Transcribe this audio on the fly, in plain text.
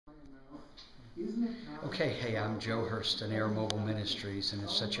Okay, hey, I'm Joe Hurston, Air Mobile Ministries, and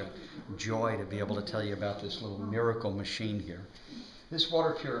it's such a joy to be able to tell you about this little miracle machine here. This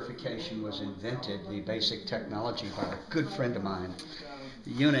water purification was invented, the basic technology, by a good friend of mine.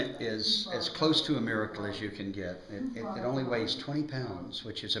 The unit is as close to a miracle as you can get. It only weighs 20 pounds,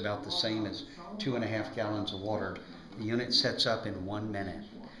 which is about the same as 2.5 gallons of water. The unit sets up in 1 minute.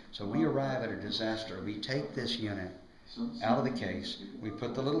 So we arrive at a disaster. We take this unit out of the case, we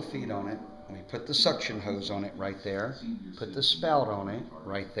put the little feet on it, we put the suction hose on it right there, put the spout on it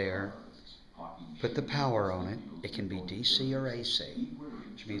right there, put the power on it. It can be DC or AC,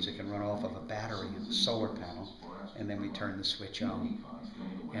 which means it can run off of a battery and a solar panel, and then we turn the switch on.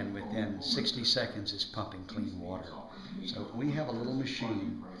 And within 60 seconds it's pumping clean water. So we have a little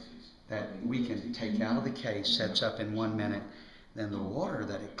machine that we can take out of the case, sets up in 1 minute. Then the water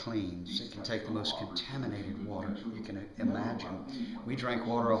that it cleans, it can take the most contaminated water you can imagine. We drank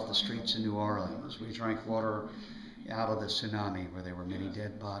water off the streets in New Orleans. We drank water out of the tsunami where there were many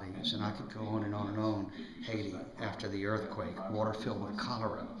dead bodies. And I could go on and on and on. Haiti, after the earthquake, water filled with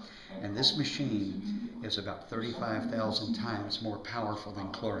cholera. And this machine is about 35,000 times more powerful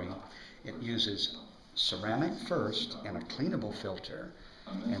than chlorine. It uses ceramic first and a cleanable filter,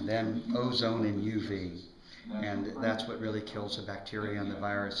 and then ozone and UV. And that's what really kills the bacteria and the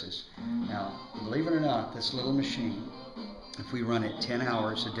viruses. Now, believe it or not, this little machine, if we run it 10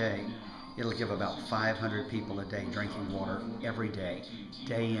 hours a day, it'll give about 500 people a day drinking water every day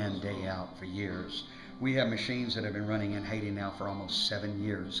in, day out for years. We have machines that have been running in Haiti now for almost 7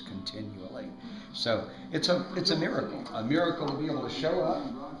 years continually. So it's a miracle to be able to show up,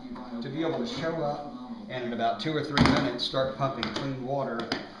 and in about 2 or 3 minutes start pumping clean water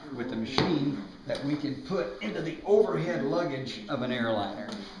with the machine that we can put into the overhead luggage of an airliner.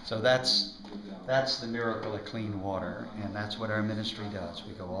 So that's the miracle of clean water, and that's what our ministry does.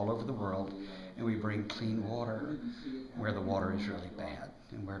 We go all over the world and we bring clean water where the water is really bad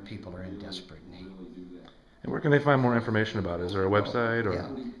and where people are in desperate need. And where can they find more information about it? Is there a website? Or? Yeah,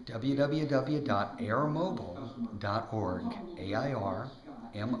 www.airmobile.org,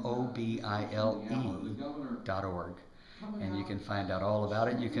 AIRMOBILE.org. And you can find out all about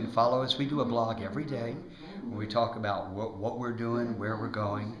it. You can follow us. We do a blog every day where we talk about what we're doing, where we're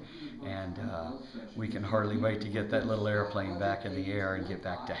going, and we can hardly wait to get that little airplane back in the air and get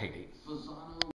back to Haiti.